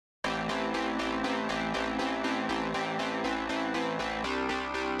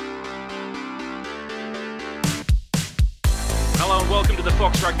to the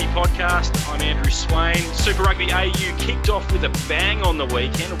Fox Rugby podcast. I'm Andrew Swain. Super Rugby AU kicked off with a bang on the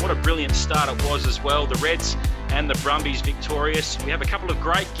weekend. What a brilliant start it was as well. The Reds and the Brumbies victorious. We have a couple of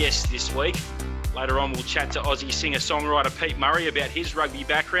great guests this week. Later on, we'll chat to Aussie singer-songwriter Pete Murray about his rugby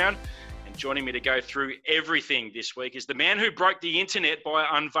background. And joining me to go through everything this week is the man who broke the internet by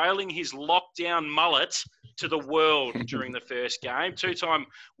unveiling his lockdown mullet to the world during the first game. Two-time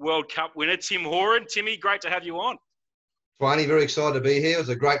World Cup winner, Tim Horan. Timmy, great to have you on. Swainy, very excited to be here. It was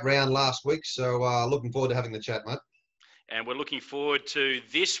a great round last week, so looking forward to having the chat, mate. And we're looking forward to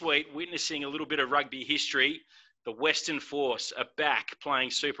this week witnessing a little bit of rugby history. The Western Force are back playing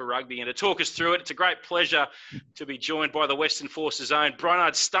Super Rugby. And to talk us through it, it's a great pleasure to be joined by the Western Force's own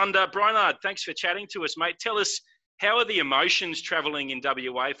Brynard Stander. Brynard, thanks for chatting to us, mate. Tell us, how are the emotions travelling in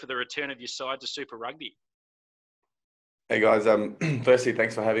WA for the return of your side to Super Rugby? Hey guys, firstly,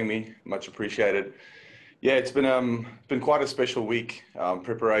 thanks for having me. Much appreciated. Yeah, it's been quite a special week.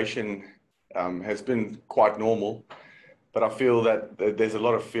 Preparation has been quite normal, but I feel that there's a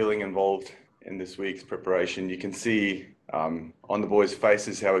lot of feeling involved in this week's preparation. You can see on the boys'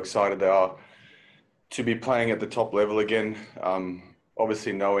 faces how excited they are to be playing at the top level again.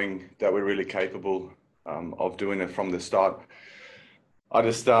 Obviously knowing that we're really capable of doing it from the start. I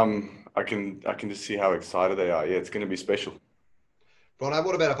can just see how excited they are. Yeah, it's going to be special. Brian,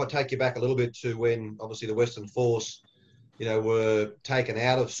 what about if I take you back a little bit to when obviously the Western Force, were taken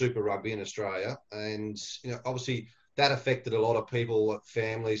out of Super Rugby in Australia, and obviously that affected a lot of people,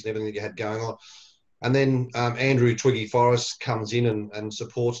 families, and everything that you had going on. And then Andrew Twiggy Forrest comes in and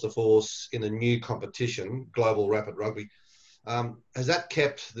supports the Force in a new competition, Global Rapid Rugby. Has that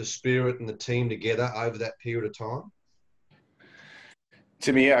kept the spirit and the team together over that period of time?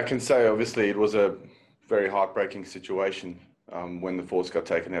 To me, yeah, I can say obviously it was a very heartbreaking situation when the Force got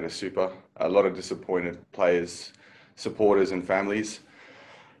taken out of Super. A lot of disappointed players, supporters and families.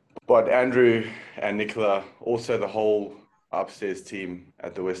 But Andrew and Nicola, also the whole upstairs team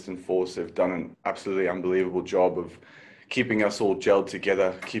at the Western Force, have done an absolutely unbelievable job of keeping us all gelled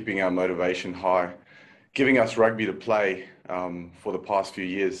together, keeping our motivation high, giving us rugby to play for the past few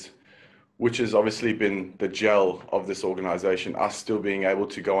years, which has obviously been the gel of this organisation, us still being able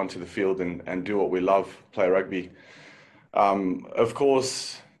to go onto the field and do what we love, play rugby. Of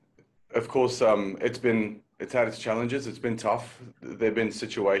course, it's had its challenges. It's been tough. There have been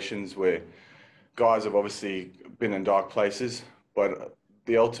situations where guys have obviously been in dark places, but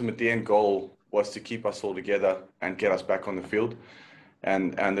the end goal was to keep us all together and get us back on the field.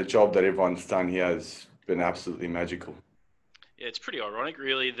 And the job that everyone's done here has been absolutely magical. Yeah, it's pretty ironic,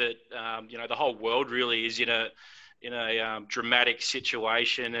 really, that the whole world really is in a dramatic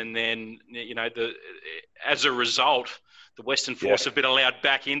situation, and then as a result, the Western Force have been allowed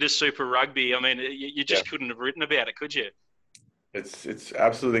back into Super Rugby. I mean, you just couldn't have written about it, could you? It's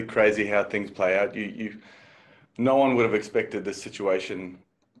absolutely crazy how things play out. No one would have expected this situation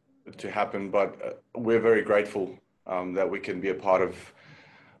to happen, but we're very grateful that we can be a part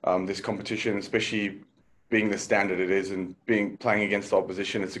of this competition, especially being the standard it is and playing against the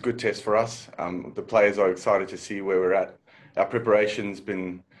opposition. It's a good test for us. The players are excited to see where we're at. Our preparation's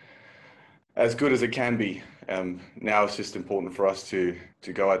been as good as it can be. Now it's just important for us to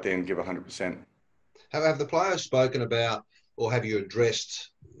go out there and give 100%. Have the players spoken about, or have you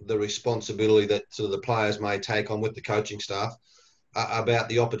addressed the responsibility that sort of the players may take on with the coaching staff about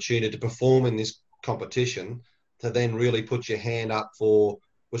the opportunity to perform in this competition, to then really put your hand up for,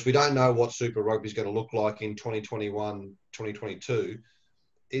 which we don't know what Super Rugby is going to look like in 2021, 2022,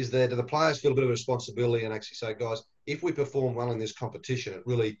 do the players feel a bit of a responsibility and actually say, guys, if we perform well in this competition, it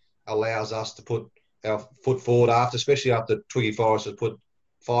really allows us to put our foot forward especially after Twiggy Forrest has put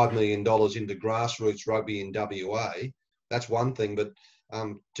 $5 million into grassroots rugby in WA. That's one thing, but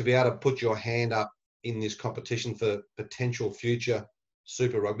to be able to put your hand up in this competition for potential future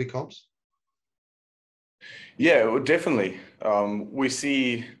Super Rugby comps? Yeah, well, definitely. We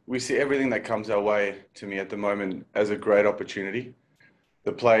see everything that comes our way, to me, at the moment as a great opportunity.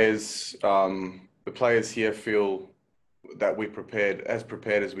 The players here feel that we're prepared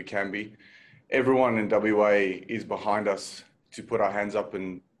as we can be. Everyone in WA is behind us to put our hands up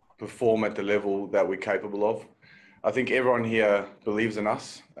and perform at the level that we're capable of. I think everyone here believes in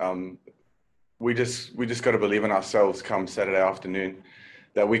us. We just got to believe in ourselves come Saturday afternoon,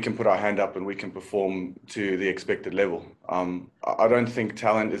 that we can put our hand up and we can perform to the expected level. I don't think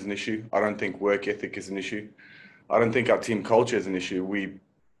talent is an issue. I don't think work ethic is an issue. I don't think our team culture is an issue.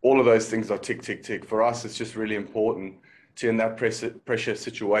 All of those things are tick, tick, tick. For us, it's just really important to, in that pressure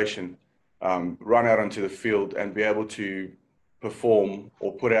situation, run out onto the field and be able to perform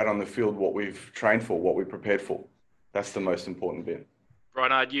or put out on the field what we've trained for, what we prepared for. That's the most important bit.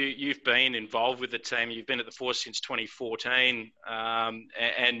 Brynard, you've been involved with the team. You've been at the Force since 2014,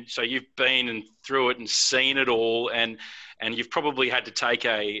 and so you've been through it and seen it all, and you've probably had to take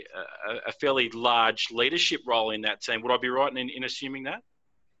a fairly large leadership role in that team. Would I be right in assuming that?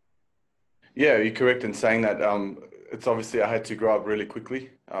 Yeah, you're correct in saying that. It's obviously I had to grow up really quickly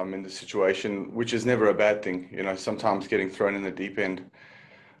in the situation, which is never a bad thing. You know, sometimes getting thrown in the deep end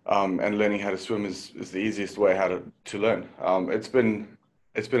and learning how to swim is the easiest way to learn.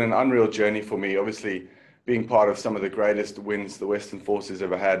 It's been an unreal journey for me, obviously being part of some of the greatest wins the Western Forces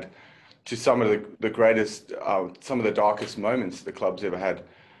ever had, to some of the greatest, some of the darkest moments the club's ever had.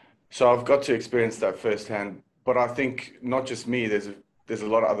 So I've got to experience that firsthand. But I think not just me, there's a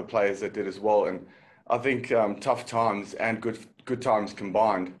lot of other players that did as well. And I think tough times and good times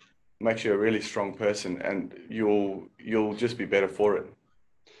combined makes you a really strong person, and you'll just be better for it.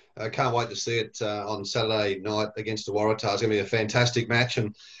 I can't wait to see it on Saturday night against the Waratahs. It's going to be a fantastic match,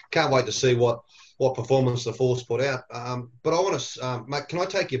 and can't wait to see what performance the Force put out. But I want to, mate, can I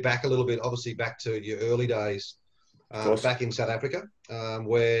take you back a little bit, obviously back to your early days back in South Africa,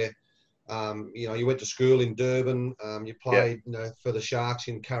 where you went to school in Durban, you played for the Sharks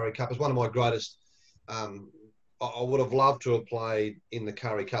in Currie Cup. It's one of my greatest. I would have loved to have played in the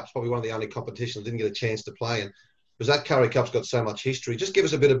Currie Cup. It's probably one of the only competitions I didn't get a chance to play in. Because that Currie Cup's got so much history. Just give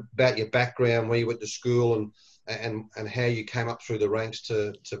us a bit about your background, where you went to school, and how you came up through the ranks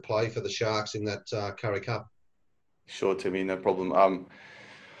to play for the Sharks in that Currie Cup. Sure, Timmy, no problem.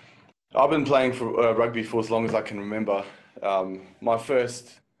 I've been playing for rugby for as long as I can remember. My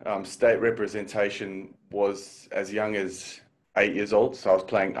first state representation was as young as 8 years old. So I was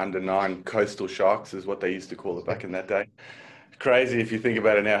playing under-9 Coastal Sharks, is what they used to call it back in that day. Crazy if you think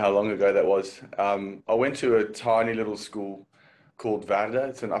about it now, how long ago that was. I went to a tiny little school called Varda.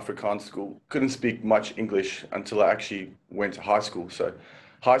 It's an Afrikaans school. Couldn't speak much English until I actually went to high school. So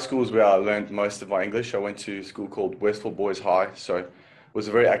high school is where I learned most of my English. I went to a school called Westville Boys High. So it was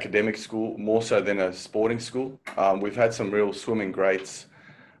a very academic school, more so than a sporting school. We've had some real swimming greats,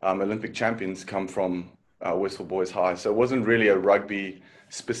 Olympic champions come from Westville Boys High. So it wasn't really a rugby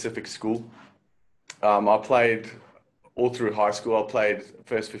specific school. I played all through high school. I played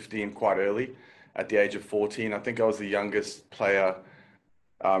first 15 quite early at the age of 14. I think I was the youngest player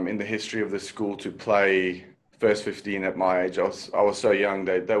in the history of the school to play first 15 at my age. I was so young,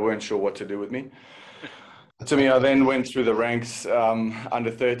 they weren't sure what to do with me. To me, I then went through the ranks, under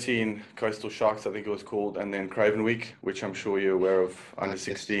 13 Coastal Sharks, I think it was called, and then Craven Week, which I'm sure you're aware of, under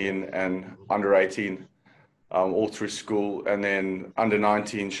 16 and under 18, all through school, and then under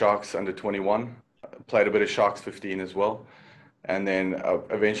 19 Sharks, under 21. Played a bit of Sharks 15 as well, and then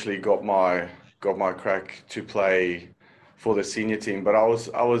eventually got my crack to play for the senior team. But I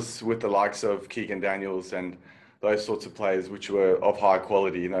was with the likes of Keegan Daniels and those sorts of players, which were of high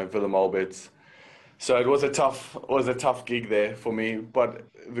quality, Willem Alberts. So it was a tough gig there for me. But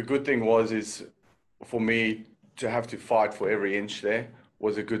the good thing is for me to have to fight for every inch there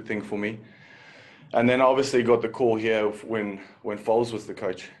was a good thing for me. And then obviously got the call here when Foles was the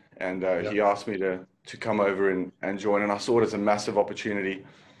coach. And he asked me to come over and join, and I saw it as a massive opportunity.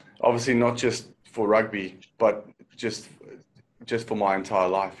 Obviously, not just for rugby, but just for my entire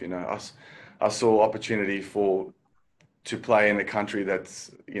life. I saw opportunity to play in a country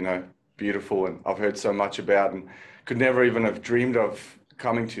that's beautiful, and I've heard so much about, and could never even have dreamed of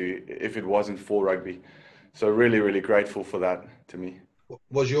coming to if it wasn't for rugby. So really, really grateful for that to me.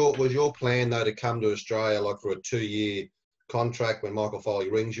 Was your plan though to come to Australia like for a 2-year contract when Michael Foley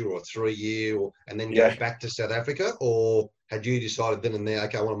rings you, or a 3-year, and then go back to South Africa? Or had you decided then and there,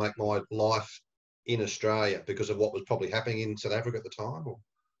 okay, I want to make my life in Australia because of what was probably happening in South Africa at the time? Or?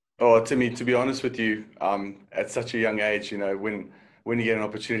 Oh, Timmy, to be honest with you, at such a young age, when you get an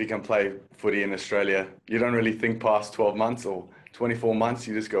opportunity to come play footy in Australia, you don't really think past 12 months or 24 months.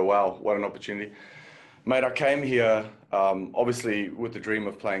 You just go, wow, what an opportunity. Mate, I came here obviously with the dream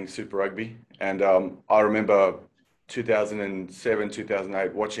of playing Super Rugby, and I remember 2007,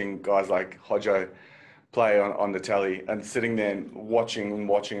 2008, watching guys like Hodjo play on the telly and sitting there and watching.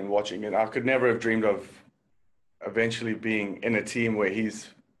 And I could never have dreamed of eventually being in a team where he's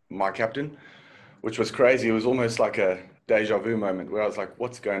my captain, which was crazy. It was almost like a deja vu moment where I was like,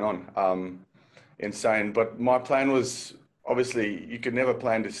 what's going on? Insane. But my plan was, obviously, you could never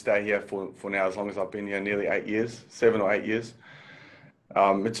plan to stay here for now, as long as I've been here nearly 8 years, 7 or 8 years.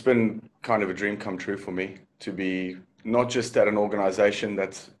 It's been kind of a dream come true for me to be not just at an organization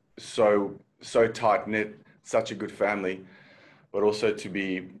that's so tight-knit, such a good family, but also to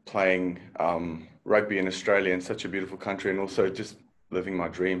be playing rugby in Australia in such a beautiful country, and also just living my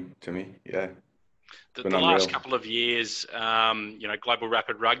dream to me. Yeah. The unreal. last couple of years, Global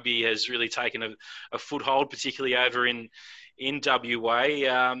Rapid Rugby has really taken a foothold, particularly over in WA.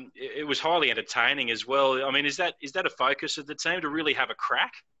 It was highly entertaining as well. I mean, is that a focus of the team to really have a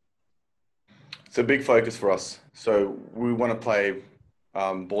crack? It's a big focus for us. So we want to play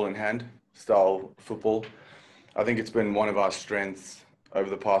ball in hand style football. I think it's been one of our strengths over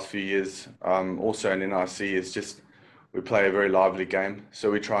the past few years. Also in NRC, it's just we play a very lively game.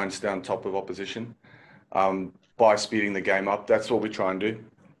 So we try and stay on top of opposition by speeding the game up. That's what we try and do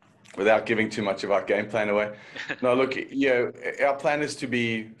without giving too much of our game plan away. No, look, our plan is to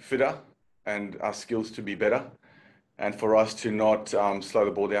be fitter and our skills to be better. And for us to not slow the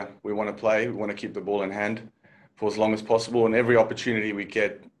ball down. We want to play, we want to keep the ball in hand for as long as possible. And every opportunity we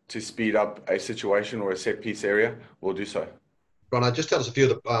get to speed up a situation or a set piece area, we'll do so. Brynard, just tell us a few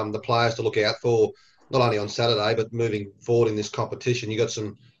of the players to look out for, not only on Saturday, but moving forward in this competition. You got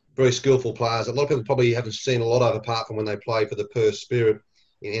some very skillful players. A lot of people probably haven't seen a lot of, apart from when they play for the Perth Spirit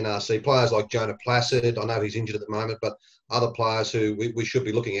in NRC. Players like Jonah Placid, I know he's injured at the moment, but other players who we should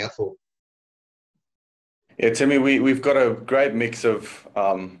be looking out for. Yeah, Timmy, we've got a great mix of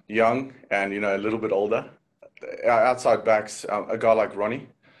young and a little bit older. Our outside backs, a guy like Ronnie,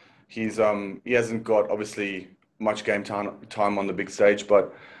 he hasn't got obviously much game time on the big stage,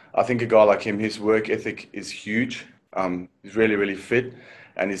 but I think a guy like him, his work ethic is huge. He's really, really fit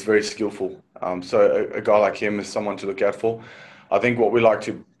and he's very skillful. So a guy like him is someone to look out for. I think what we like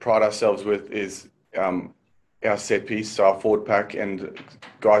to pride ourselves with is our set piece, so our forward pack, and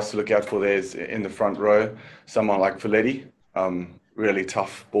guys to look out for there is in the front row, someone like Valetti, really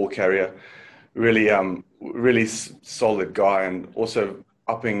tough ball carrier, really solid guy, and also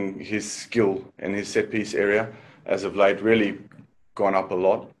upping his skill in his set piece area as of late, really gone up a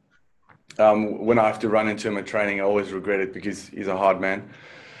lot. When I have to run into him at training, I always regret it because he's a hard man.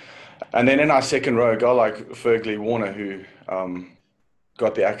 And then in our second row, a guy like Fergley Warner, who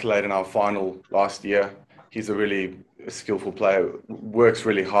got the accolade in our final last year. He's a really skillful player, works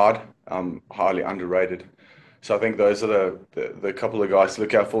really hard, highly underrated. So I think those are the couple of guys to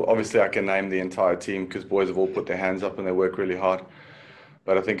look out for. Obviously, I can name the entire team because boys have all put their hands up and they work really hard.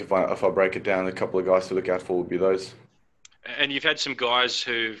 But I think if I break it down, a couple of guys to look out for would be those. And you've had some guys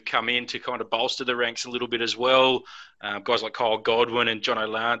who've come in to kind of bolster the ranks a little bit as well. Guys like Kyle Godwin and John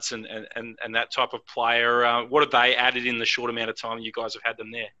O'Lance and that type of player. What have they added in the short amount of time you guys have had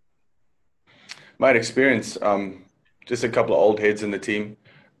them there? Mate, experience. Just a couple of old heads in the team,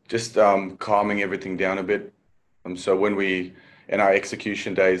 just calming everything down a bit. So when in our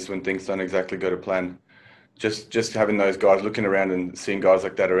execution days, when things don't exactly go to plan, just having those guys looking around and seeing guys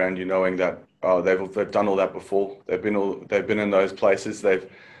like that around you, knowing that they've done all that before. They've been in those places. They've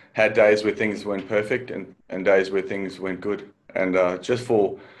had days where things went perfect and days where things went good. And just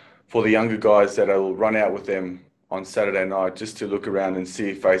for the younger guys that will run out with them on Saturday night, just to look around and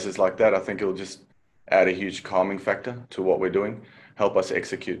see faces like that, I think it'll just add a huge calming factor to what we're doing, help us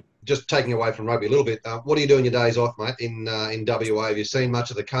execute. Just taking away from rugby a little bit, what do you do on your days off, mate, in WA? Have you seen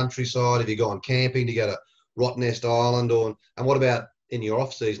much of the countryside? Have you gone camping? Do you go to Rottnest Island? And what about in your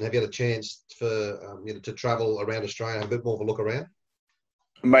off season? Have you had a chance to travel around Australia and a bit more of a look around?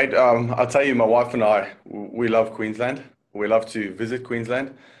 Mate, I'll tell you, my wife and I, we love Queensland. We love to visit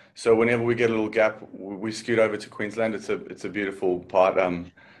Queensland. So whenever we get a little gap, we scoot over to Queensland. It's a beautiful part.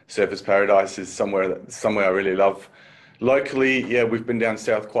 Surfers Paradise is somewhere I really love. Locally, yeah, we've been down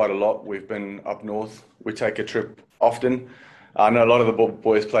south quite a lot. We've been up north. We take a trip often. I know a lot of the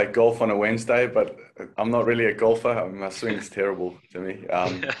boys play golf on a Wednesday, but I'm not really a golfer. My swing's terrible to me.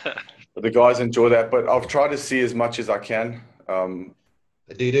 But the guys enjoy that. But I've tried to see as much as I can.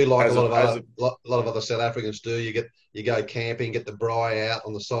 Do you do like a lot of other South Africans do? You go camping, get the braai out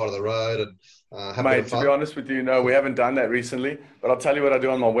on the side of the road, and have a bit of fun? To be honest with you, no, we haven't done that recently. But I'll tell you what I do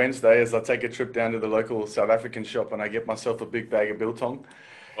on my Wednesday is I take a trip down to the local South African shop and I get myself a big bag of biltong.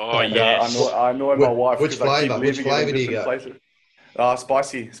 Oh, and, yes. I annoy my wife. Which flavour? Which flavour do you go?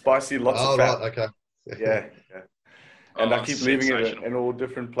 Spicy, lots of fat. Right, okay. Yeah. And I keep leaving it in all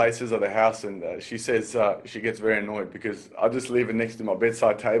different places of the house, and she says she gets very annoyed because I just leave it next to my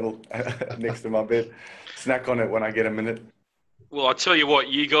bedside table, next to my bed, snack on it when I get a minute. Well, I tell you what,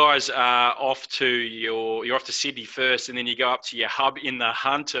 you guys are off to you're off to Sydney first, and then you go up to your hub in the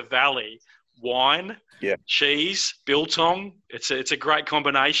Hunter Valley. Wine, cheese, biltong. It's a great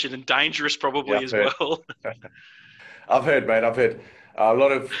combination and dangerous probably as well. I've heard, mate. I've heard. A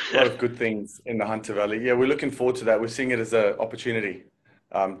lot of good things in the Hunter Valley. Yeah, we're looking forward to that. We're seeing it as an opportunity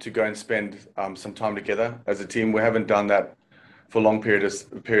to go and spend some time together as a team. We haven't done that for long periods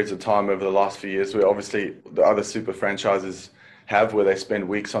of time over the last few years. Where obviously the other super franchises have, where they spend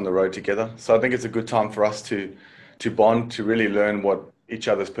weeks on the road together. So I think it's a good time for us to bond, to really learn what each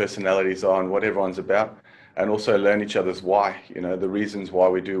other's personalities are and what everyone's about, and also learn each other's why, the reasons why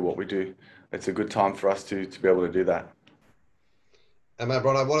we do what we do. It's a good time for us to be able to do that. And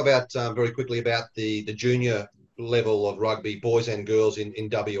Brynard, what about very quickly about the junior level of rugby, boys and girls in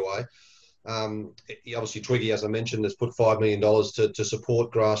WA? Obviously, Twiggy, as I mentioned, has put $5 million to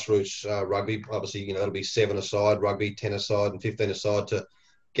support grassroots rugby. Obviously, that'll be 7 aside rugby, 10 aside, and 15 aside to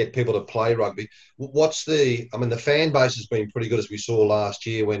get people to play rugby. The fan base has been pretty good, as we saw last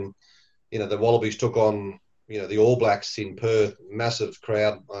year when, the Wallabies took on, the All Blacks in Perth, massive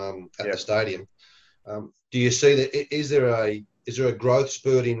crowd at the stadium. Do you see that? Is there a growth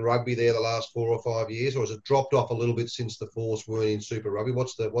spurt in rugby there the last 4 or 5 years, or has it dropped off a little bit since the Force weren't in Super Rugby?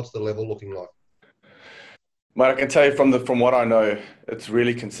 What's the level looking like? Mate, I can tell you from what I know, it's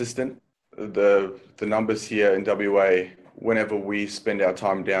really consistent. The numbers here in WA, whenever we spend our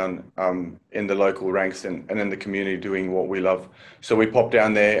time down in the local ranks and in the community doing what we love. So we pop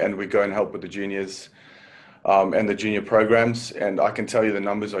down there and we go and help with the juniors and the junior programs. And I can tell you the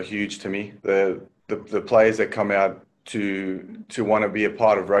numbers are huge to me. The players that come out to want to be a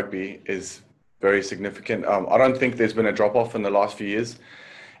part of rugby is very significant. I don't think there's been a drop-off in the last few years.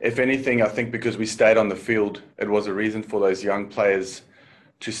 If anything, I think because we stayed on the field, it was a reason for those young players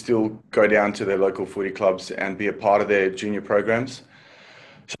to still go down to their local footy clubs and be a part of their junior programs.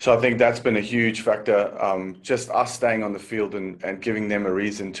 So I think that's been a huge factor, just us staying on the field and giving them a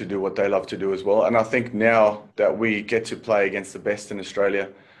reason to do what they love to do as well. And I think now that we get to play against the best in Australia,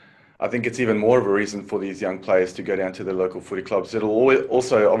 I think it's even more of a reason for these young players to go down to their local footy clubs. It'll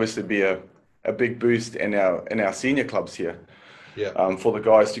also obviously be a big boost in our senior clubs here. Yeah. For the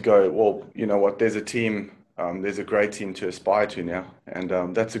guys to go, well, you know what, there's a team, there's a great team to aspire to now.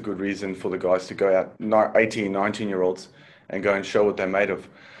 And that's a good reason for the guys to go out, 18, 19-year-olds, and go and show what they're made of.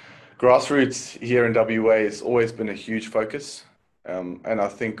 Grassroots here in WA has always been a huge focus. And I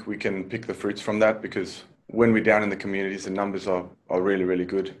think we can pick the fruits from that, because when we're down in the communities, the numbers are really, really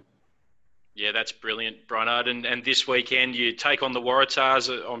good. Yeah, that's brilliant, Brynard. And this weekend you take on the Waratahs.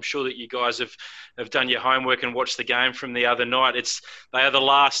 I'm sure that you guys have done your homework and watched the game from the other night. They are the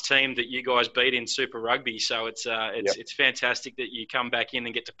last team that you guys beat in Super Rugby, so it's fantastic that you come back in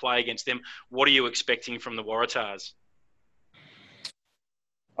and get to play against them. What are you expecting from the Waratahs?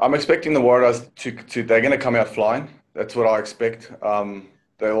 I'm expecting the Waratahs to they're going to come out flying. That's what I expect.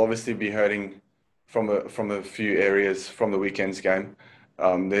 They'll obviously be hurting from a few areas from the weekend's game.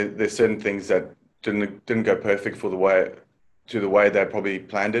 There's certain things that didn't go perfect the way they probably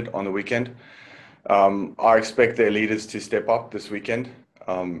planned it on the weekend. I expect their leaders to step up this weekend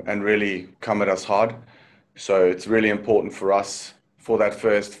and really come at us hard. So it's really important for us for that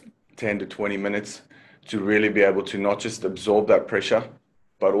first 10 to 20 minutes to really be able to not just absorb that pressure,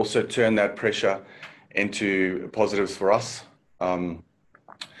 but also turn that pressure into positives for us.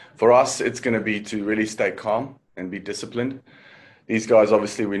 For us, it's going to be to really stay calm and be disciplined. These guys,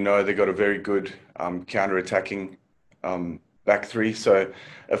 obviously, we know they've got a very good counter-attacking back three. So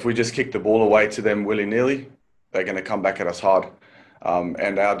if we just kick the ball away to them willy-nilly, they're going to come back at us hard.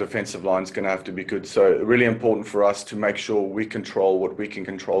 And our defensive line is going to have to be good. So really important for us to make sure we control what we can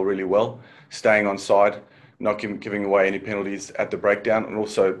control really well, staying on side, not giving away any penalties at the breakdown, and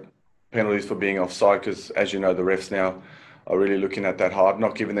also penalties for being offside, because, as you know, the refs now are really looking at that hard,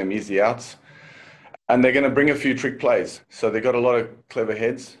 not giving them easy outs. And they're going to bring a few trick plays. So they've got a lot of clever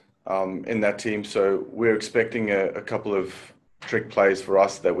heads in that team. So we're expecting a couple of trick plays for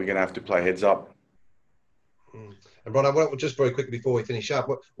us that we're going to have to play heads up. And Brynard, just very quickly before we finish up,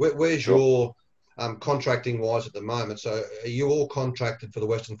 where's your contracting-wise at the moment? So are you all contracted for the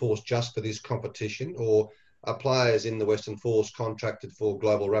Western Force just for this competition, or are players in the Western Force contracted for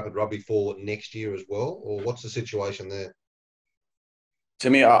Global Rapid Rugby for next year as well? Or what's the situation there? To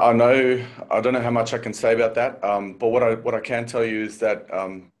me, I don't know how much I can say about that. But what I can tell you is that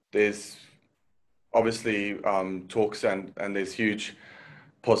there's obviously talks and there's huge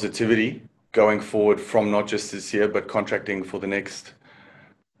positivity going forward from not just this year, but contracting for the next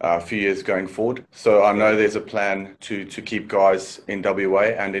few years going forward. So I know there's a plan to keep guys in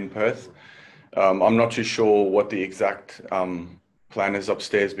WA and in Perth. I'm not too sure what the exact plan is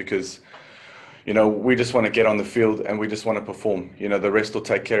upstairs, because we just want to get on the field and we just want to perform. The rest will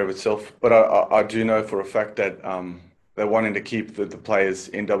take care of itself. But I do know for a fact that they're wanting to keep the players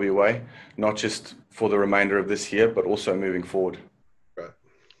in WA, not just for the remainder of this year, but also moving forward. Right.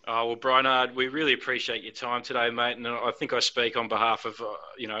 Oh, well, Brynard, we really appreciate your time today, mate. And I think I speak on behalf of,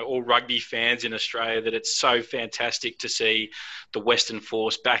 all rugby fans in Australia that it's so fantastic to see the Western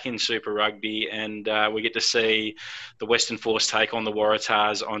Force back in Super Rugby. And we get to see the Western Force take on the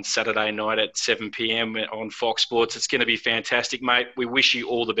Waratahs on Saturday night at 7 p.m. on Fox Sports. It's going to be fantastic, mate. We wish you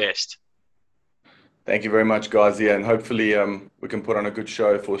all the best. Thank you very much, guys. Yeah, and hopefully we can put on a good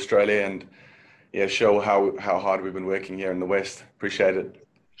show for Australia and show how hard we've been working here in the West. Appreciate it.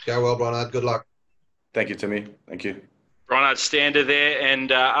 Go well, Brynard. Good luck. Thank you, Timmy. Thank you. Brynard Stander there.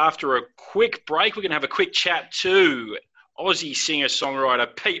 And after a quick break, we're going to have a quick chat to Aussie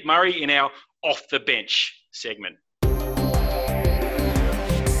singer-songwriter Pete Murray in our Off the Bench segment.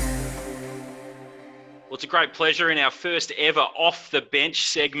 Well, it's a great pleasure in our first ever Off the Bench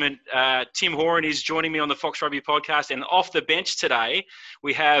segment. Tim Horan is joining me on the Fox Rugby podcast. And off the bench today,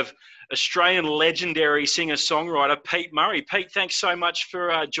 we have Australian legendary singer-songwriter Pete Murray. Pete, thanks so much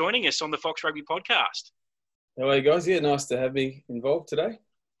for joining us on the Fox Rugby podcast. How are you guys? Yeah, nice to have me involved today.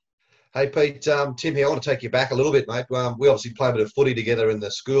 Hey, Pete, Tim here. I want to take you back a little bit, mate. We obviously played a bit of footy together in the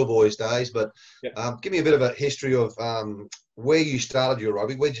schoolboys days, but give me a bit of a history of where you started your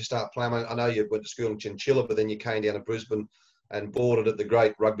rugby. Where did you start playing? I know you went to school in Chinchilla, but then you came down to Brisbane and boarded at the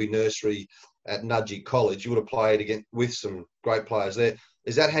great rugby nursery at Nudgee College. You would have played again with some great players there.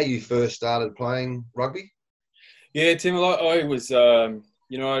 Is that how you first started playing rugby? Yeah, Tim, I was, I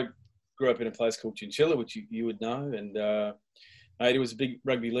grew up in a place called Chinchilla, which you would know, and it was a big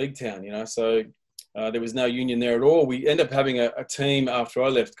rugby league town, so there was no union there at all. We ended up having a team after I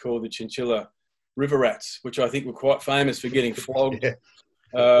left called the Chinchilla River Rats, which I think were quite famous for getting flogged. Yeah.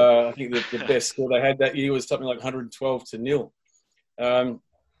 I think the best score they had that year was something like 112-0. I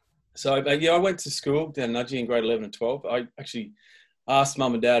went to school down Nudgee in grade 11 and 12. I actually asked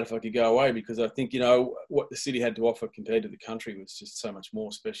Mum and Dad if I could go away because I think, what the city had to offer compared to the country was just so much more,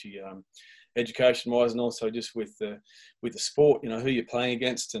 especially education-wise and also just with the sport, who you're playing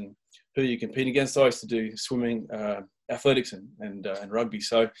against and who you compete against. I used to do swimming, athletics and rugby.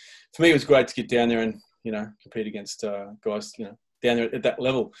 So for me, it was great to get down there and, compete against guys, down there at that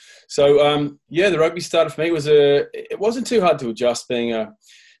level. So, the rugby started for me. It wasn't too hard to adjust being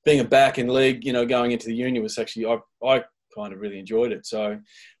a back in league, going into the union was actually, I kind of really enjoyed it. So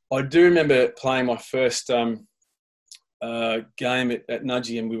I do remember playing my first game at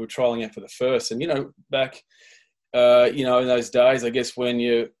Nudgee and we were trialling out for the first. And, back, in those days, I guess when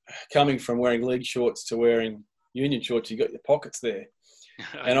you're coming from wearing league shorts to wearing union shorts, you got your pockets there.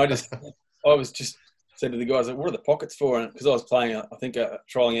 And I was just said to the guys, what are the pockets for? Because I was playing,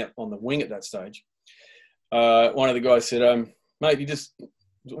 trialling out on the wing at that stage. One of the guys said, mate,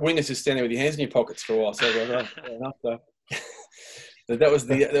 wingers just stand there with your hands in your pockets for a while. So I was like, fair enough. So that was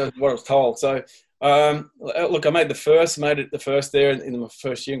what I was told. So, look, I made it the first there in my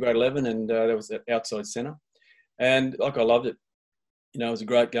first year in grade 11, and that was at outside centre. And, I loved it. It was a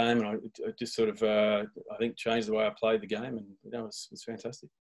great game, and it just sort of, I think, changed the way I played the game, and, it was fantastic.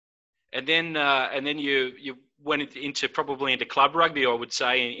 And then you went into club rugby, I would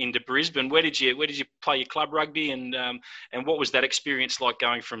say, into Brisbane. Where did you play your club rugby, and what was that experience like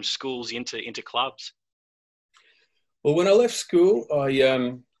going from schools into clubs? Well, when I left school,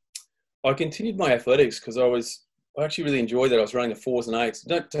 I continued my athletics because I actually really enjoyed that. I was running the 4s and 8s.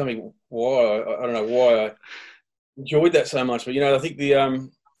 Don't tell me why. I don't know why I enjoyed that so much, but I think the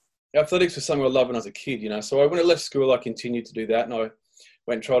athletics was something I loved when I was a kid. So when I left school, I continued to do that, and I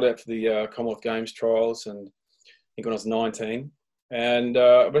went and tried out for the Commonwealth Games trials, and I think when I was 19. And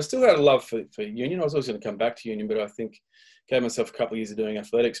but I still had a love for union. I was always going to come back to union, but I think gave myself a couple of years of doing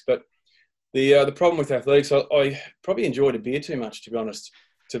athletics. But the problem with athletics, I probably enjoyed a beer too much, to be honest.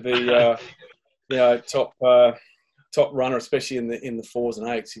 To be top runner, especially in the 4s and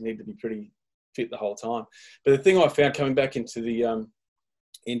 8s, you need to be pretty fit the whole time. But the thing I found coming back into the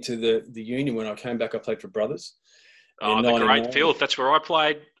union, when I came back, I played for Brothers. Oh, the great field. That's where I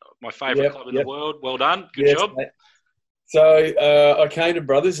played. My favourite club in the world. Well done. Good job. Mate. So I came to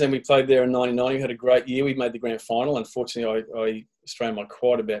Brothers and we played there in 99. We had a great year. We made the grand final. Unfortunately, I strained my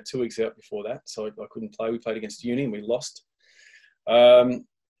quad about 2 weeks out before that, so I couldn't play. We played against Uni and we lost.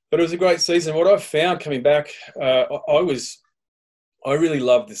 But it was a great season. What I found coming back, I really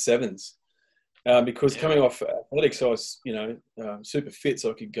loved the 7s because coming off athletics, I was, super fit,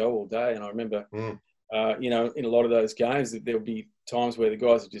 so I could go all day. And I remember... in a lot of those games, there would be times where the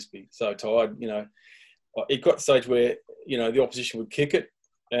guys would just be so tired. It got to the stage where, the opposition would kick it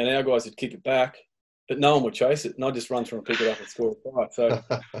and our guys would kick it back, but no one would chase it. And I'd just run through and pick it up and score a try. So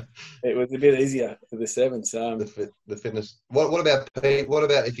it was a bit easier for the 7s. The fitness. What about Pete? What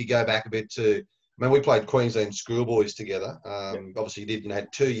about if you go back a bit to I mean, we played Queensland schoolboys together. Yep. Obviously, you didn't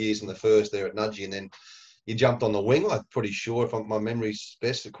had 2 years in the first there at Nudgee, and then you jumped on the wing. I'm pretty sure, if my memory's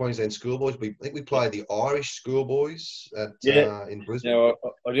best, the Queensland schoolboys. I think we played the Irish schoolboys in Brisbane. Now,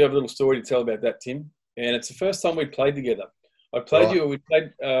 I do have a little story to tell about that, Tim. And it's the first time we played together. We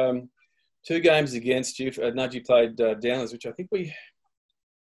played 2 games against you. Nudgee played Downlands, which I think I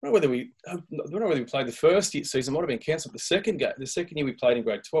don't know whether we played the first season. Might have been cancelled. The second year we played in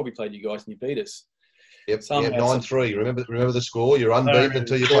grade 12, we played you guys and you beat us. Yep, 9-3. Remember the score? You're unbeaten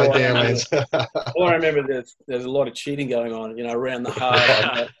until you play Downlands. All I remember, there's a lot of cheating going on, around the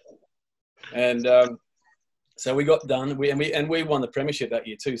half. And so we got done. We won the premiership that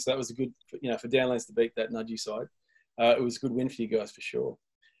year too. So that was a good, for Downlands to beat that Nudgee side. It was a good win for you guys for sure.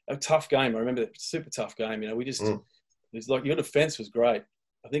 A tough game. I remember that, super tough game. We just, it was like your defence was great.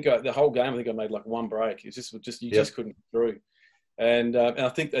 I think the whole game, I made like one break. It was just just couldn't get through. And I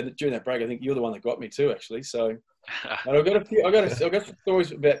think that during that break, I think you're the one that got me too, actually. So I've got some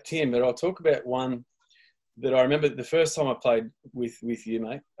stories about Tim, but I'll talk about one that I remember the first time I played with you,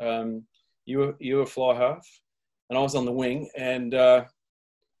 mate. You were fly half, and I was on the wing, and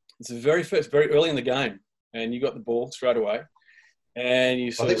it's very early in the game, and you got the ball straight away, and you.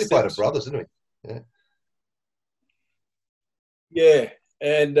 I think we played at Brothers, didn't we? Yeah,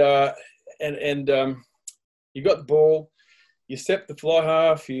 and you got the ball. You stepped the fly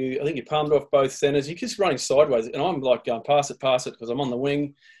half. I think you palmed off both centres. You're just running sideways, and I'm like going pass it, because I'm on the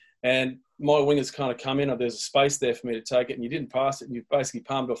wing, and my wingers kind of come in. There's a space there for me to take it, and you didn't pass it, and you basically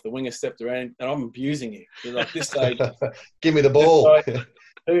palmed off the winger, stepped around, and I'm abusing you. You're like, this stage, give me the ball.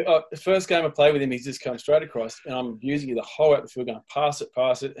 The first game I played with him, he's just come straight across, and I'm abusing you the whole out the field, going pass it,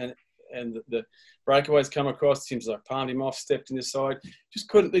 and the breakaways come across. Tim's like palmed him off, stepped in the side.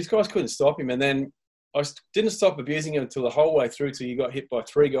 These guys couldn't stop him, and then I didn't stop abusing him until the whole way through, till you got hit by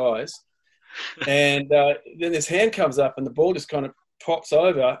 3 guys. And then this hand comes up and the ball just kind of pops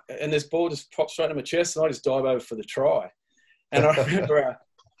over, and this ball just pops straight in my chest, and I just dive over for the try. And I remember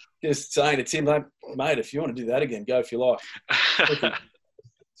just saying to Tim, mate, if you want to do that again, go for your life.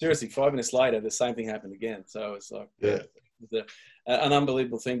 Seriously, 5 minutes later, the same thing happened again. So it's like it was an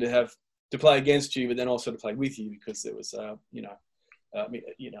unbelievable thing to play against you, but then also to play with you, because there was,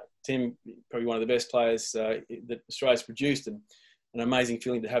 Tim, probably one of the best players that Australia's produced, and an amazing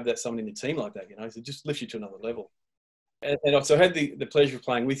feeling to have someone in the team like that. It just lifts you to another level. And also had the pleasure of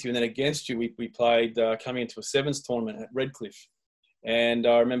playing with you, and then against you, we played coming into a sevens tournament at Redcliffe, and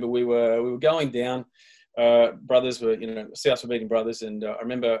I remember we were going down. Brothers were, Souths were beating Brothers, and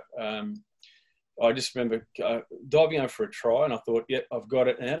I just remember diving over for a try, and I thought, yeah, I've got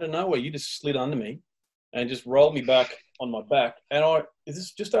it. And out of nowhere, you just slid under me and just rolled me back on my back. And is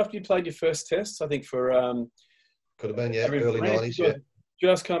this just after you played your first tests? I think for could have been early 90s. Yeah,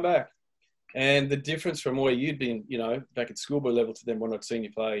 just come back, and the difference from where you'd been, back at schoolboy level to then when I'd seen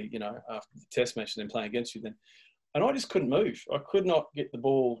you play, after the test match and then playing against you then. And I just couldn't move. I could not get the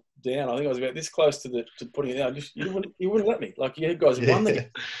ball down. I think I was about this close to putting it down. You wouldn't let me. Like, you guys won the game.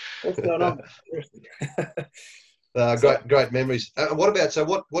 What's going on? Great memories.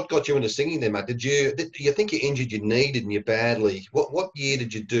 What got you into singing then, mate? Did you think you injured your knee, didn't you, badly? What year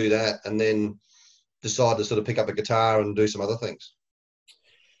did you do that, and then decide to sort of pick up a guitar and do some other things?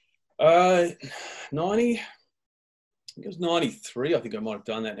 90. I think it was 93. I think I might have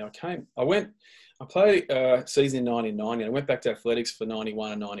done that. Now I played a season in 1990, and I went back to athletics for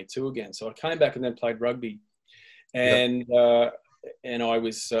 91 and 92 again. So I came back and then played rugby, and I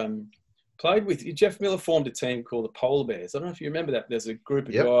was played with Jeff Miller. Formed a team called the Polar Bears. I don't know if you remember that. There's a group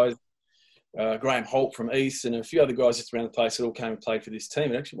of guys, Graham Holt from East, and a few other guys just around the place that all came and played for this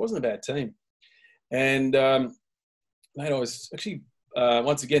team. It actually wasn't a bad team, and mate, I was actually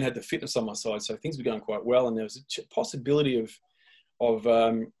once again had the fitness on my side, so things were going quite well, and there was a possibility of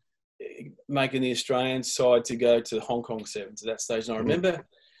making the Australian side to go to the Hong Kong Sevens at that stage. And I remember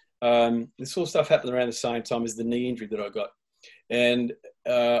this sort of stuff happened around the same time as the knee injury that I got. And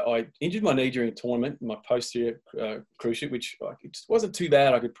I injured my knee during a tournament, my posterior cruciate, which it just wasn't too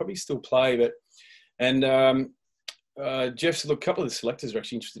bad. I could probably still play, Jeff said, look, a couple of the selectors are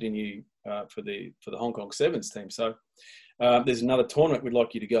actually interested in you for the Hong Kong Sevens team. So there's another tournament we'd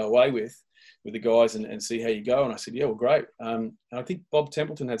like you to go away with the guys and see how you go. And I said, yeah, well, great. And I think Bob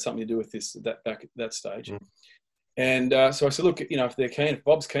Templeton had something to do with this back at that stage. And so I said, look, if they're keen, if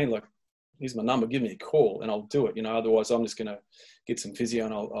Bob's keen, like, here's my number, give me a call and I'll do it. Otherwise I'm just going to get some physio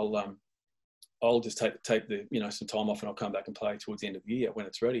and I'll just take the, some time off, and I'll come back and play towards the end of the year when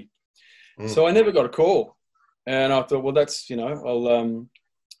it's ready. So I never got a call. And I thought, well, that's,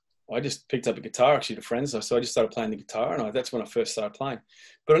 I just picked up a guitar actually to friends. So I just started playing the guitar, and that's when I first started playing.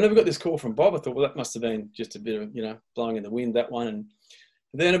 But I never got this call from Bob. I thought, well, that must have been just a bit of, blowing in the wind, that one. And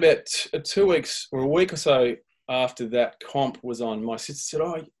then about 2 weeks or a week or so after that comp was on, my sister said,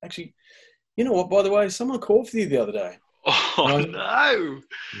 oh, actually, you know what, by the way, someone called for you the other day. Oh,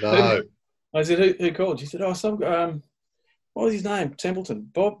 No. I said, who called? She said, what was his name? Templeton.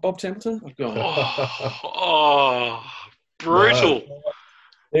 Bob Templeton? I've gone, brutal. No.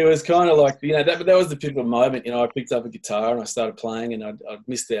 It was kind of like, that was the pivotal moment. I picked up a guitar and I started playing, and I'd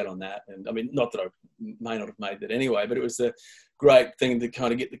missed out on that. And I mean, not that I may not have made that anyway, but it was a great thing to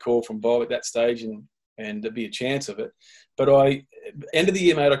kind of get the call from Bob at that stage and to be a chance of it. But end of the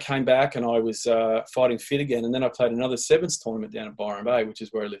year, mate, I came back and I was fighting fit again. And then I played another sevens tournament down at Byron Bay, which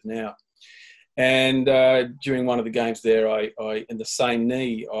is where I live now. And during one of the games there, I in the same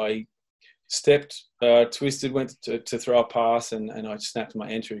knee, I stepped, twisted, went to throw a pass, and I snapped my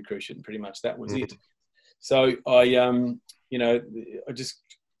anterior cruciate, and pretty much that was it. So I just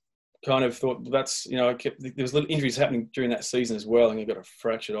kind of thought that's, there was little injuries happening during that season as well, and I got a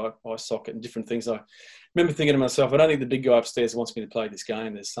fractured eye socket and different things. I remember thinking to myself, I don't think the big guy upstairs wants me to play this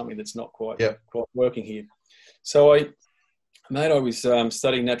game. There's something that's not quite working here. So I was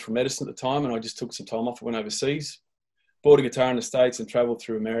studying natural medicine at the time, and I just took some time off and went overseas, bought a guitar in the States and traveled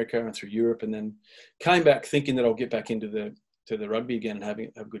through America and through Europe, and then came back thinking that I'll get back into the rugby again and have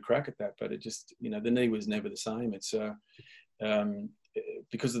a good crack at that. But it just, the knee was never the same. It's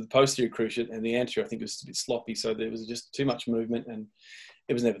because of the posterior cruciate, and the anterior, I think, it was a bit sloppy. So there was just too much movement, and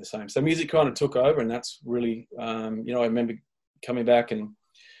it was never the same. So music kind of took over, and that's really, I remember coming back and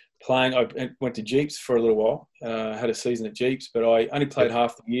playing. I went to Jeeps for a little while, had a season at Jeeps, but I only played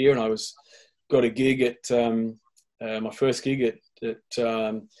half the year, and I got a gig at my first gig at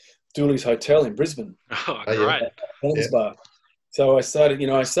Dooley's Hotel in Brisbane. Oh, great. Bar. So I started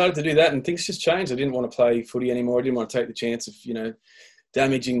to do that, and things just changed. I didn't want to play footy anymore. I didn't want to take the chance of,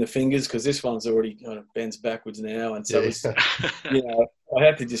 damaging the fingers, because this one's already kind of bends backwards now. And so I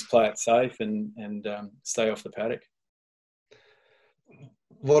had to just play it safe and stay off the paddock.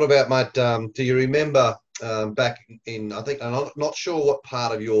 What about, mate, do you remember back in, I think, I'm not sure what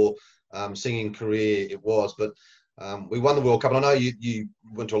part of your singing career it was, but we won the World Cup, and I know you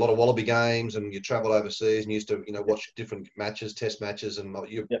went to a lot of Wallaby games, and you travelled overseas and used to, watch different matches, test matches, and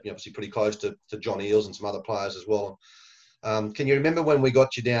you're obviously pretty close to John Eales and some other players as well. Can you remember when we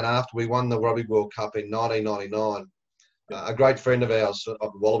got you down after we won the Rugby World Cup in 1999? A great friend of ours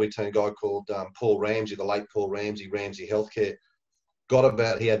of the Wallaby team, a guy called Paul Ramsey, the late Paul Ramsey, Ramsey Healthcare,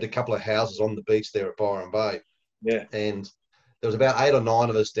 he had a couple of houses on the beach there at Byron Bay. Yeah. And there was about 8 or 9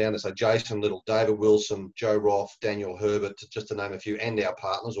 of us down there. So Jason Little, David Wilson, Joe Roth, Daniel Herbert, just to name a few, and our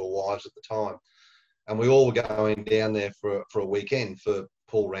partners or wives at the time. And we all were going down there for a weekend for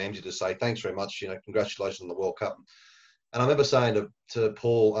Paul Ramsey to say, thanks very much, congratulations on the World Cup. And I remember saying to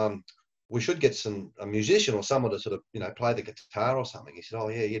Paul, we should get a musician or someone to sort of, play the guitar or something. He said, oh,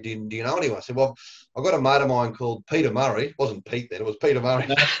 yeah, do you know anyone? I said, well, I've got a mate of mine called Peter Murray. It wasn't Pete then, it was Peter Murray.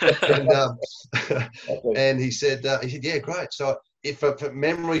 And he said, yeah, great. So if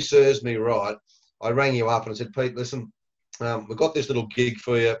memory serves me right, I rang you up and I said, Pete, listen, we've got this little gig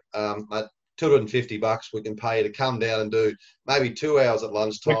for you at $250. We can pay you to come down and do maybe 2 hours at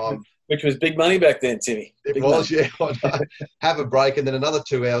lunchtime. Which was big money back then, Timmy. It was, yeah. Have a break and then another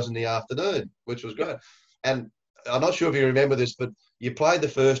 2 hours in the afternoon, which was great. And I'm not sure if you remember this, but you played the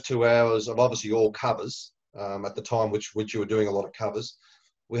first 2 hours of obviously all covers at the time, which you were doing a lot of covers.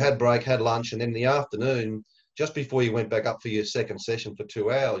 We had break, had lunch, and then in the afternoon, just before you went back up for your second session for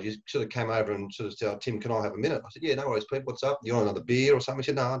 2 hours, you sort of came over and sort of said, Tim, can I have a minute? I said, yeah, no worries, Pete, what's up? You want another beer or something? He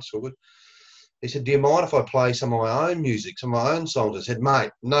said, no, it's all good. He said, do you mind if I play some of my own music, some of my own songs? I said,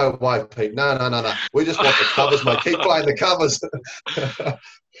 mate, no way, Pete. No. We just want the covers, mate. Keep playing the covers.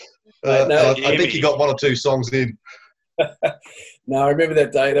 I think you got 1 or 2 songs in. No, I remember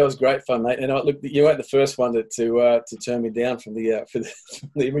that day. That was great fun, mate. And look, you weren't the first one to turn me down from the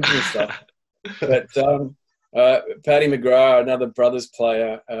original stuff. But Paddy McGrath, another Brothers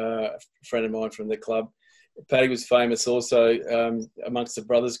player, a friend of mine from the club, Paddy was famous also amongst the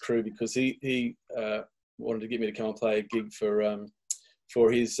Brothers crew because he wanted to get me to come and play a gig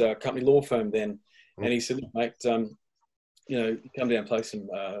for his company law firm then. And he said, look, mate, come down and play some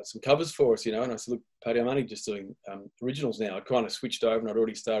covers for us, And I said, look, Paddy, I'm only just doing originals now. I kind of switched over and I'd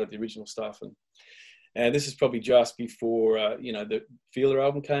already started the original stuff. And this is probably just before, the Feeler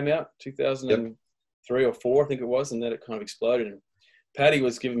album came out, 2003 or 4, I think it was, and then it kind of exploded. And Paddy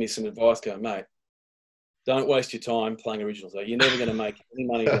was giving me some advice going, mate, don't waste your time playing originals. You're never going to make any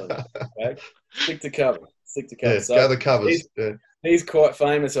money doing that. Okay? Stick to cover. Yeah, so go the covers. He's quite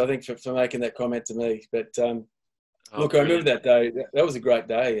famous, I think, for making that comment to me. But look, I remember that day. That was a great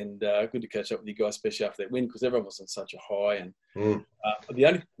day, and good to catch up with you guys, especially after that win, because everyone was on such a high. And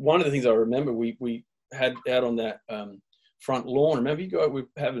one of the things I remember, we had out on that front lawn. Remember, you guys were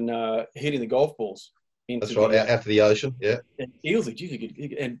having hitting the golf balls. That's right, out to the ocean, yeah. And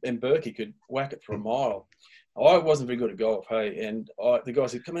Ealsey, and Berkey could whack it for a mile. I wasn't very good at golf, hey. And the guy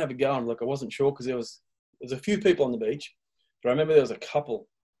said, "Come and have a go." And look, I wasn't sure because there was a few people on the beach, but I remember there was a couple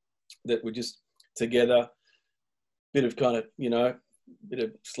that were just together, bit of kind of, bit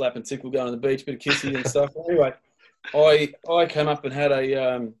of slap and tickle going on the beach, bit of kissing and stuff. Anyway, I came up and had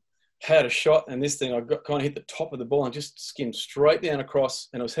a shot, and this thing, I got kind of hit the top of the ball and just skimmed straight down across,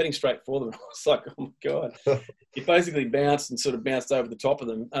 and I was heading straight for them. I was like, oh my God. It basically bounced over the top of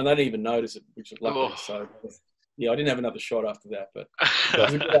them, and they didn't even notice it, which was lucky. So, yeah, I didn't have another shot after that, but it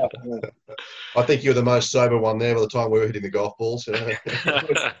was a good afternoon. I think you were the most sober one there by the time we were hitting the golf balls.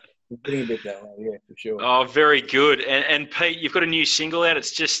 Getting a bit that way, yeah, for sure. Oh, very good. And Pete, you've got a new single out.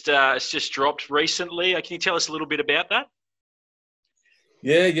 It's just dropped recently. Can you tell us a little bit about that?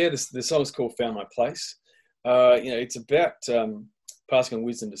 Yeah. The song's called "Found My Place." It's about passing on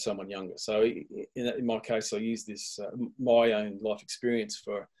wisdom to someone younger. So in my case, I use this my own life experience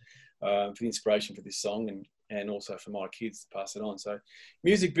for the inspiration for this song, and also for my kids to pass it on. So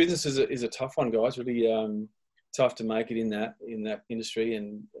music business is a tough one, guys. Really tough to make it in that industry.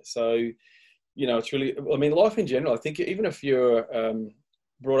 And so, it's really, life in general, I think even if you're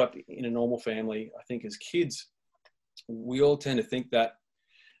brought up in a normal family, I think as kids, we all tend to think that,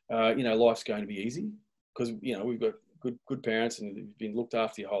 life's going to be easy because, we've got good parents and you've been looked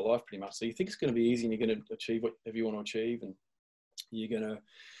after your whole life pretty much. So you think it's going to be easy and you're going to achieve whatever you want to achieve, and you're going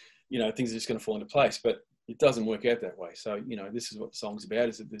to, things are just going to fall into place. But it doesn't work out that way. So, this is what the song's about,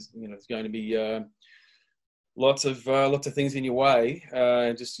 is that there's going to be lots of things in your way.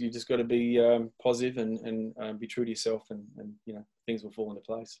 You just got to be positive and be true to yourself, and things will fall into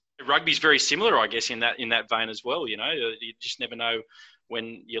place. Rugby's very similar, I guess, in that vein as well. You just never know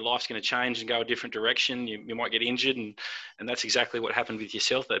when your life's going to change and go a different direction. You might get injured, and that's exactly what happened with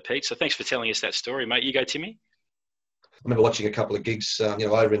yourself, though, Pete. So thanks for telling us that story, mate. You go, Timmy. I remember watching a couple of gigs,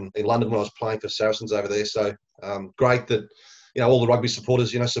 over in London when I was playing for Saracens over there. So great that, all the rugby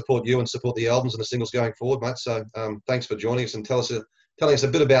supporters, support you and support the albums and the singles going forward, mate. So thanks for joining us and telling us a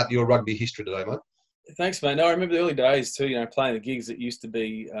bit about your rugby history today, mate. Thanks, mate. No, I remember the early days too, playing the gigs that used to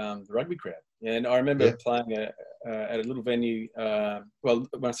be the rugby crowd. And I remember playing at a little venue, when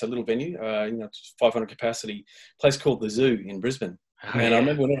I say little venue, 500 capacity, place called the Zoo in Brisbane. And I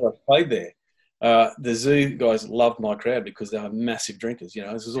remember whenever I played there, the Zoo guys loved my crowd because they were massive drinkers.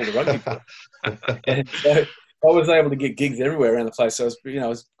 This is all the rugby crowd. And so I was able to get gigs everywhere around the place. So it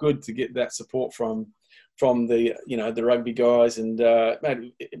was good to get that support from the the rugby guys. And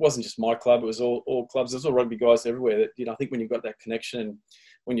mate, it wasn't just my club; it was all clubs. There's all rugby guys everywhere. That I think when you've got that connection,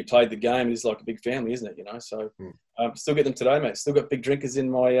 when you played the game, it's like a big family, isn't it? So still get them today, mate. Still got big drinkers in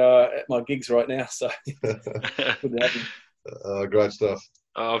my at my gigs right now. So good to have them. Great stuff.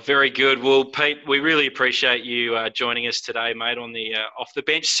 Oh, very good. Well, Pete, we really appreciate you joining us today, mate, on the Off the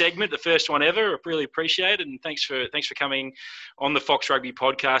Bench segment, the first one ever. I really appreciate it, and thanks for coming on the Fox Rugby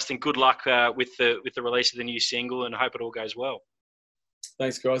podcast. And good luck with the release of the new single, and I hope it all goes well.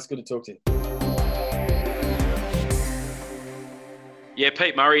 Thanks, guys. Good to talk to you. Yeah,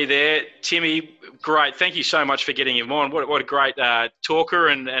 Pete Murray there. Timmy, great. Thank you so much for getting him on. What a great talker,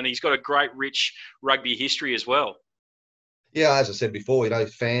 and he's got a great, rich rugby history as well. Yeah, as I said before,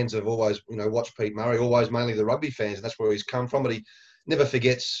 fans have always, watched Pete Murray, always mainly the rugby fans, and that's where he's come from. But he never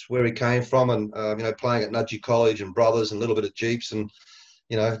forgets where he came from, and playing at Nudgee College and Brothers and a little bit of Jeeps, and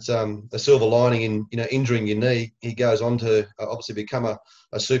it's a silver lining in injuring your knee. He goes on to obviously become a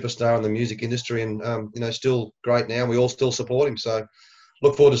superstar in the music industry, and still great now. And we all still support him. So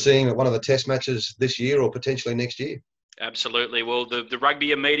look forward to seeing him at one of the Test matches this year or potentially next year. Absolutely. Well, the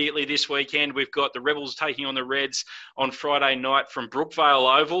rugby immediately this weekend. We've got the Rebels taking on the Reds on Friday night from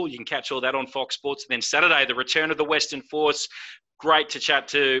Brookvale Oval. You can catch all that on Fox Sports. And then Saturday, the return of the Western Force. Great to chat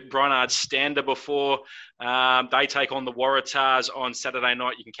to Brynard Stander before. They take on the Waratahs on Saturday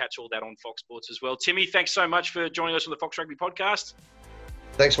night. You can catch all that on Fox Sports as well. Timmy, thanks so much for joining us on the Fox Rugby podcast.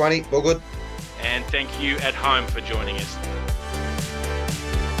 Thanks, Swain. All good. And thank you at home for joining us.